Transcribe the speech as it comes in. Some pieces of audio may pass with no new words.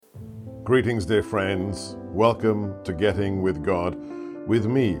Greetings, dear friends. Welcome to Getting with God with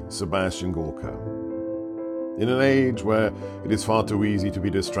me, Sebastian Gorka. In an age where it is far too easy to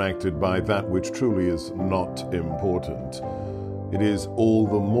be distracted by that which truly is not important, it is all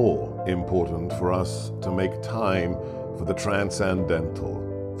the more important for us to make time for the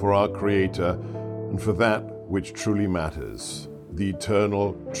transcendental, for our Creator, and for that which truly matters, the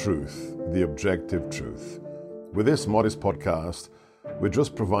eternal truth, the objective truth. With this modest podcast, we're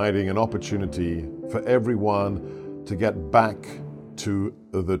just providing an opportunity for everyone to get back to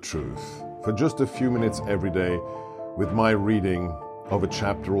the truth for just a few minutes every day with my reading of a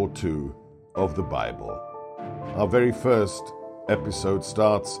chapter or two of the Bible. Our very first episode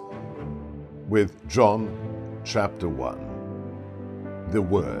starts with John chapter 1. The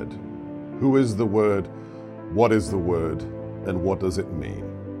Word. Who is the Word? What is the Word? And what does it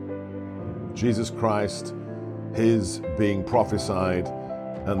mean? Jesus Christ, His being prophesied,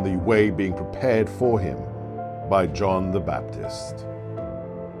 and the way being prepared for Him by John the Baptist.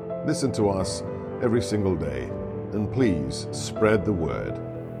 Listen to us every single day, and please spread the word.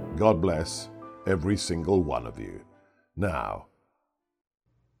 God bless every single one of you. Now,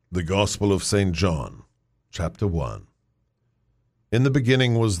 the Gospel of St. John, chapter 1. In the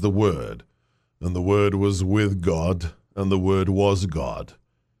beginning was the Word, and the Word was with God, and the Word was God.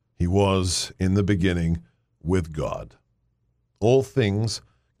 He was in the beginning with God. All things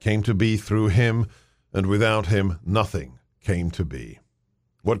came to be through Him, and without Him nothing came to be.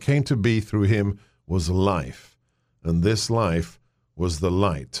 What came to be through Him was life, and this life was the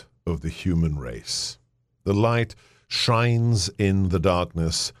light of the human race. The light shines in the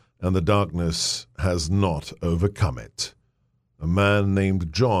darkness, and the darkness has not overcome it. A man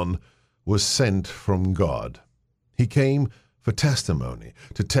named John was sent from God. He came for testimony,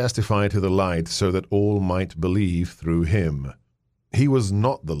 to testify to the light so that all might believe through him. He was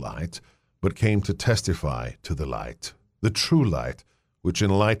not the light, but came to testify to the light. The true light, which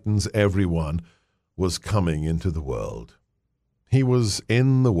enlightens everyone, was coming into the world. He was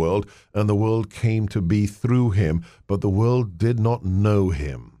in the world, and the world came to be through him, but the world did not know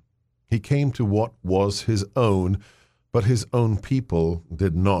him. He came to what was his own, but his own people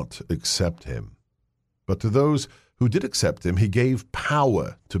did not accept him. But to those who did accept him, he gave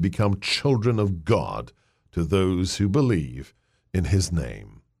power to become children of God, to those who believe in his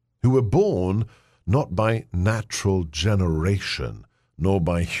name, who were born not by natural generation, nor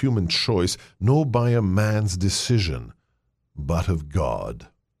by human choice, nor by a man's decision, but of God.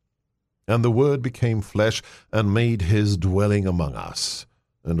 And the Word became flesh and made his dwelling among us,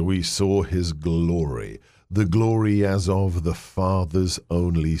 and we saw his glory, the glory as of the Father's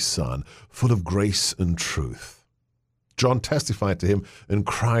only Son, full of grace and truth. John testified to him and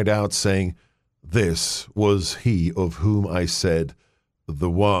cried out, saying, "This was he of whom I said, 'The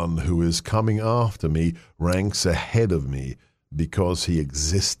one who is coming after me ranks ahead of me, because he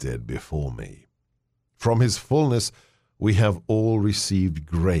existed before me.' From his fullness we have all received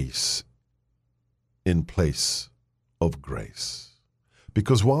grace in place of grace.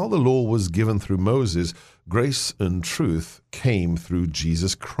 Because while the law was given through Moses, grace and truth came through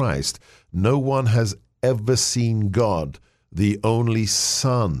Jesus Christ. No one has ever seen God. The only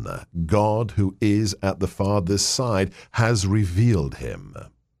Son, God who is at the Father's side, has revealed him."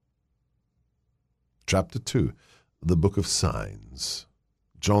 Chapter 2, the Book of Signs.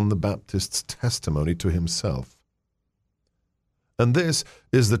 John the Baptist's testimony to himself. And this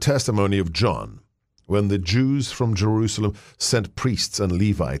is the testimony of John, when the Jews from Jerusalem sent priests and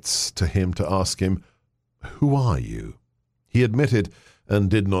Levites to him to ask him, "Who are you?" He admitted and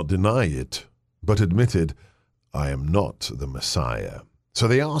did not deny it, but admitted, "I am not the Messiah." So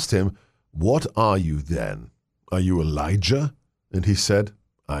they asked him, "What are you then? Are you Elijah?" And he said,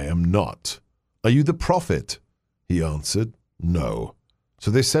 "I am not." "Are you the prophet?" He answered, "No."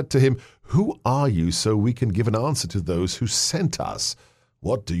 So they said to him, "Who are you, so we can give an answer to those who sent us?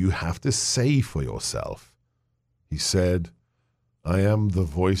 What do you have to say for yourself?" He said, "I am the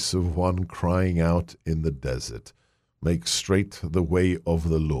voice of one crying out in the desert, 'Make straight the way of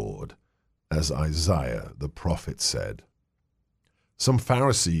the Lord,' as Isaiah the prophet said." Some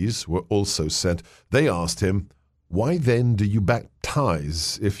Pharisees were also sent. They asked him, "Why then do you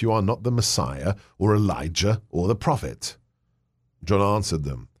baptize if you are not the Messiah, or Elijah, or the prophet?" John answered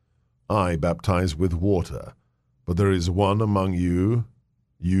them, "I baptize with water, but there is one among you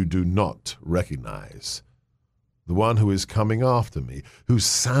do not recognize, the one who is coming after me, whose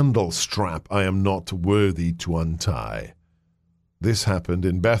sandal strap I am not worthy to untie." This happened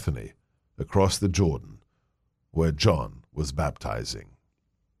in Bethany, across the Jordan, where John was baptizing.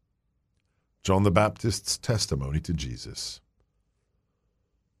 John the Baptist's testimony to Jesus.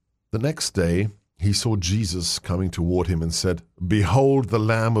 The next day he saw Jesus coming toward him and said, "Behold the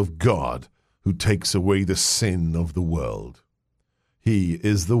Lamb of God, who takes away the sin of the world. He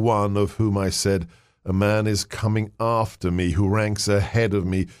is the one of whom I said, 'A man is coming after me who ranks ahead of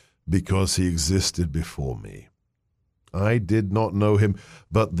me because he existed before me.' I did not know him,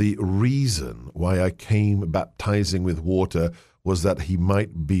 but the reason why I came baptizing with water was that he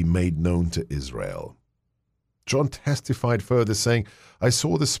might be made known to Israel." John testified further, saying, "I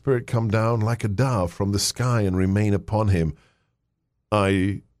saw the Spirit come down like a dove from the sky and remain upon him.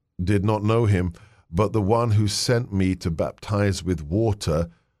 I did not know him, but the one who sent me to baptize with water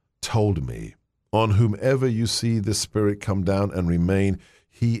told me, 'On whomever you see the Spirit come down and remain,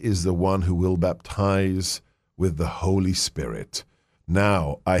 he is the one who will baptize with the Holy Spirit.'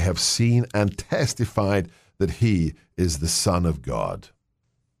 Now I have seen and testified that he is the Son of God."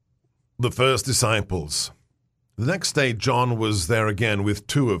 The first disciples. The next day John was there again with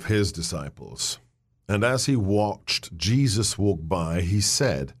 2 of his disciples. And as he watched Jesus walk by, he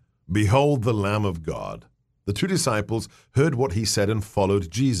said, "Behold the Lamb of God." The 2 disciples heard what he said and followed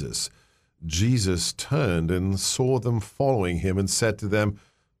Jesus. Jesus turned and saw them following him and said to them,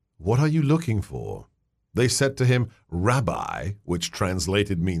 "What are you looking for?" They said to him, "Rabbi," which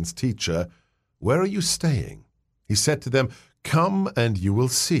translated means teacher, "where are you staying?" He said to them, "Come and you will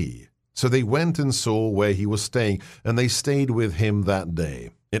see." So they went and saw where he was staying, and they stayed with him that day.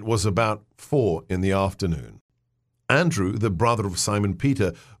 It was about 4 p.m. Andrew, the brother of Simon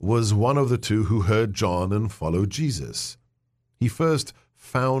Peter, was one of the 2 who heard John and followed Jesus. He first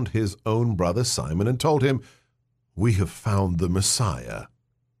found his own brother Simon and told him, "We have found the Messiah,"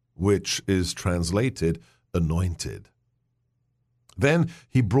 which is translated anointed. Then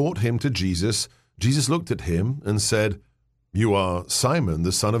he brought him to Jesus. Jesus looked at him and said, "You are Simon,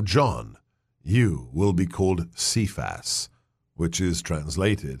 the son of John. You will be called Cephas," which is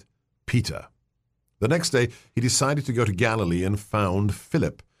translated Peter. The next day he decided to go to Galilee and found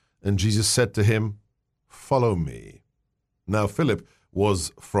Philip, and Jesus said to him, "Follow me." Now Philip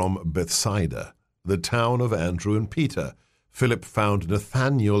was from Bethsaida, the town of Andrew and Peter. Philip found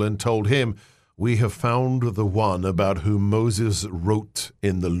Nathanael and told him, "We have found the one about whom Moses wrote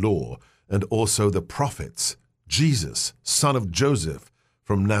in the law, and also the prophets, Jesus, son of Joseph,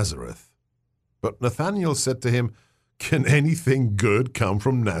 from Nazareth." But Nathanael said to him, "Can anything good come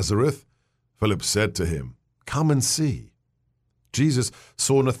from Nazareth?" Philip said to him, "Come and see." Jesus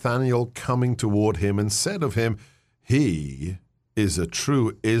saw Nathanael coming toward him and said of him, "He is a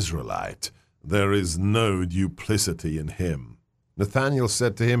true Israelite. There is no duplicity in him." Nathanael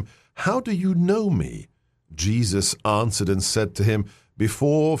said to him, "How do you know me?" Jesus answered and said to him,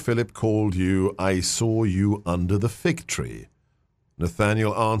 "Before Philip called you, I saw you under the fig tree."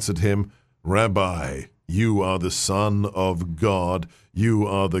 Nathanael answered him, "Rabbi, you are the Son of God. You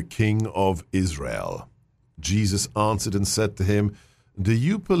are the King of Israel." Jesus answered and said to him, "Do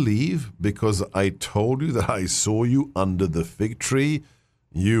you believe because I told you that I saw you under the fig tree?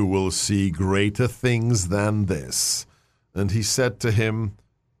 You will see greater things than this." And he said to him,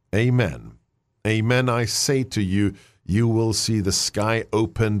 "Amen. Amen, I say to you, you will see the sky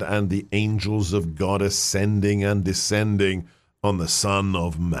opened and the angels of God ascending and descending on the Son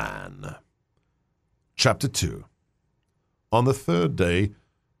of Man." Chapter 2. On the 3rd day,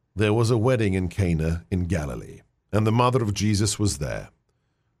 there was a wedding in Cana in Galilee, and the mother of Jesus was there.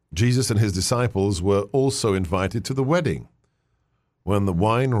 Jesus and his disciples were also invited to the wedding. When the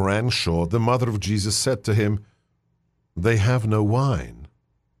wine ran short, the mother of Jesus said to him, "They have no wine."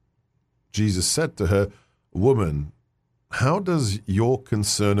 Jesus said to her, "Woman, how does your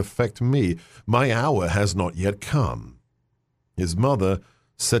concern affect me? My hour has not yet come." His mother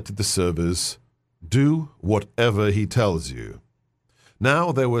said to the servers, "Do whatever he tells you."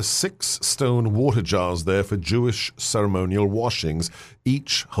 Now there were 6 stone water jars there for Jewish ceremonial washings,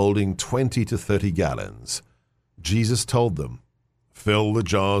 each holding 20 to 30 gallons. Jesus told them, "Fill the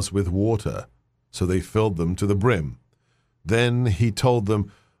jars with water." So they filled them to the brim. Then he told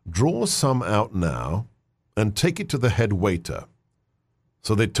them, "Draw some out now and take it to the head waiter."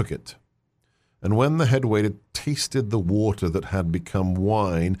 So they took it. And when the head waiter tasted the water that had become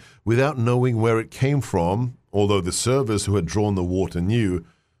wine, without knowing where it came from, although the servers who had drawn the water knew,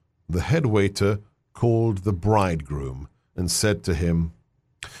 the head waiter called the bridegroom and said to him,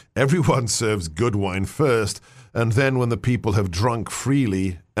 "Everyone serves good wine first, and then when the people have drunk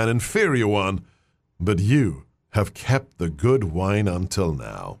freely, an inferior one, but you have kept the good wine until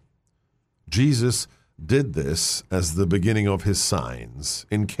now." Jesus did this as the beginning of his signs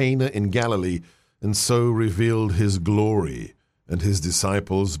in Cana in Galilee, and so revealed his glory, and his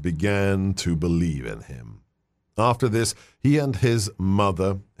disciples began to believe in him. After this, he and his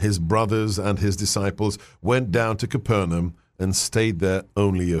mother, his brothers, and his disciples went down to Capernaum and stayed there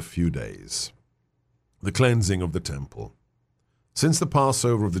only a few days. The cleansing of the temple. Since the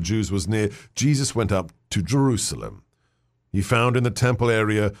Passover of the Jews was near, Jesus went up to Jerusalem. He found in the temple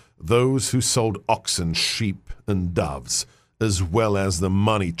area those who sold oxen, sheep, and doves, as well as the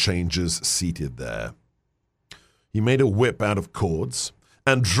money changers seated there. He made a whip out of cords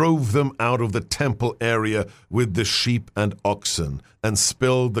and drove them out of the temple area with the sheep and oxen, and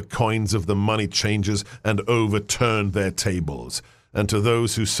spilled the coins of the money changers and overturned their tables. And to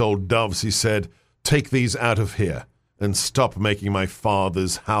those who sold doves he said, "Take these out of here, and stop making my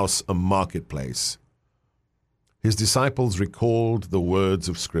Father's house a marketplace." His disciples recalled the words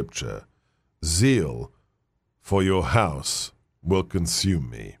of Scripture, "Zeal for your house will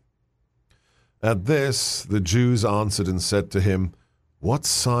consume me." At this, the Jews answered and said to him, "What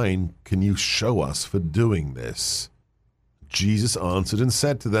sign can you show us for doing this?" Jesus answered and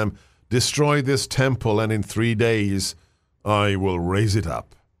said to them, "Destroy this temple, and in 3 days I will raise it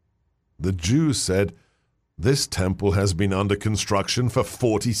up." The Jews said, "This temple has been under construction for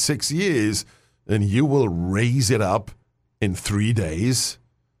 46 years, and you will raise it up in 3 days?"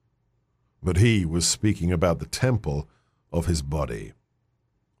 But he was speaking about the temple of his body.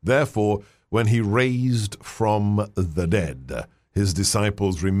 Therefore, when he raised from the dead, his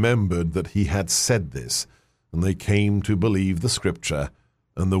disciples remembered that he had said this, and they came to believe the Scripture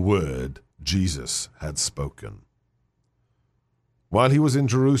and the word Jesus had spoken. While he was in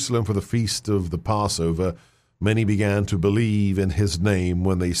Jerusalem for the feast of the Passover, many began to believe in his name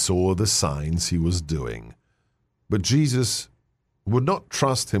when they saw the signs he was doing. But Jesus would not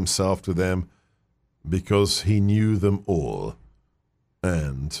trust himself to them because he knew them all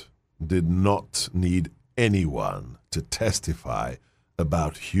and did not need anyone to testify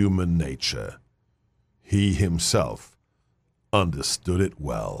about human nature. He himself understood it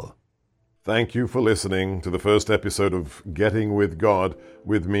well. Thank you for listening to the first episode of Getting with God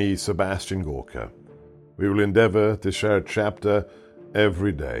with me, Sebastian Gorka. We will endeavor to share a chapter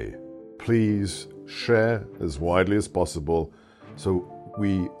every day. Please share as widely as possible so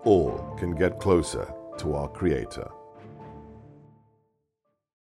we all can get closer to our Creator.